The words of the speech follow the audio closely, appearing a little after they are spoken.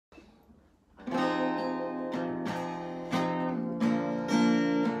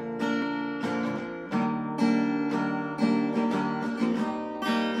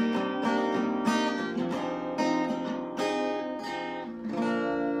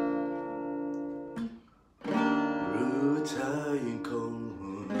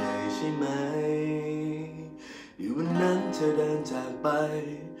ช่ไหมอยู่วันนั้นเธอเดินจากไป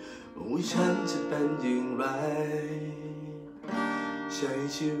ว่าฉันจะเป็นอย่างไรใช้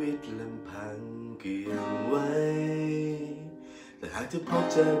ชีวิตลำพังเกี่ยงไว้แต่หากเธอพบ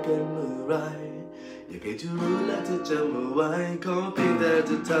เจอกันเมื่อไรอยากให้เธอรู้และเธอจำเอาไว้ขอเพียงแต่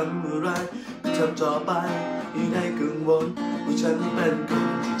จะทำอะไรทำต่อไปอย่าได้กังวลว่าฉันเป็นคน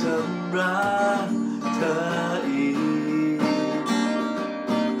ที่ทำร้ายเธออีก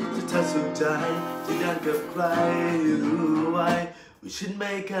ถ้าเธอสุขใจที่ได้กับใครรู้ไว้ว่าฉันไ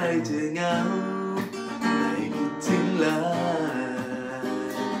ม่เคยจะเหงาไม่คิดถึงเลย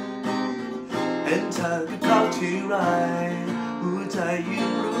เห็นเธอกับเขาที่ไรหัวใจยิ่ง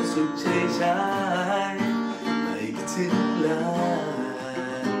รู้สึกเฉยชายไม่คิดถึงเล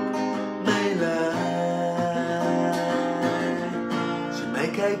ยไม่เลยฉันไม่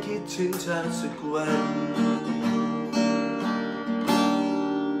เคยคิดถึงเธอสักวัน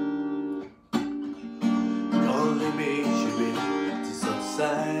ขอให้มีชีวิตที่สดใส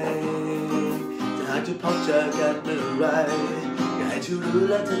ถ้าหากจะพบเจอกันเมื่อไรอยากให้เธอรู้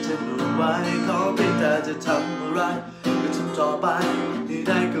และเธอจะรู้ไว้ขอเพียงแต่จะทำอะไรก็ทำต่อไปที่ไ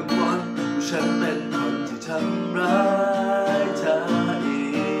ด้กังวลว่าฉันเป็นคนที่ทำร้ายเธออี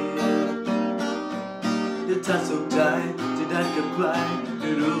กถ้าเธอสุขใจที่ได้กับใครได้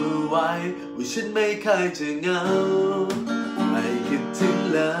รู้ไว้ว่าฉันไม่เคยจะเหงาไม่คิดถึง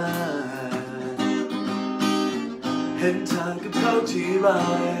เลยเห็นเธอกับเขาที่ไร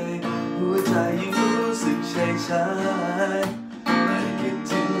หัวใจยิ่งรู้สึกเฉยชายไม่คิด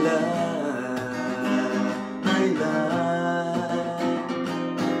ถึงเลยไม่เลย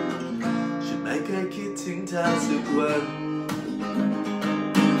ฉันไม่เคยคิดถึงเธอสักวัน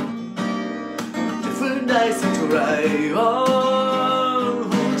จะฟื้นได้สักเท่าไร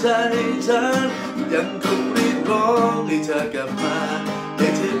หัวใจฉันยังคงเรียกร้องให้เธอกลับมาให้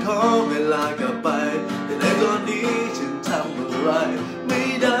เธอขอเวลากลับไปแต่ในตอนนี้ฉันทำอะไรไม่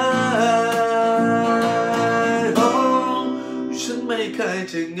ได้ฉันไม่เคย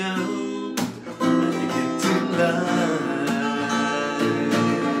จะเหงาไม่คิดถึงเลย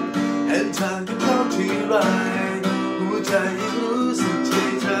เห็นเธอกับเขาที่ไรหัวใจยังรู้สึกที่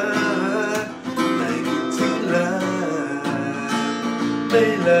เธอไม่คิดถึงเลยไม่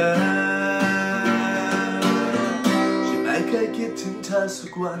เลยฉันไม่เคยคิดถึงเธอสั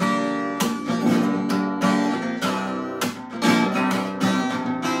กวัน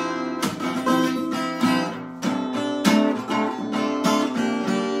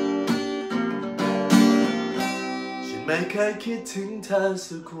ไม่เคยคิดถึงเธอ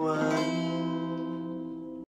สักวัน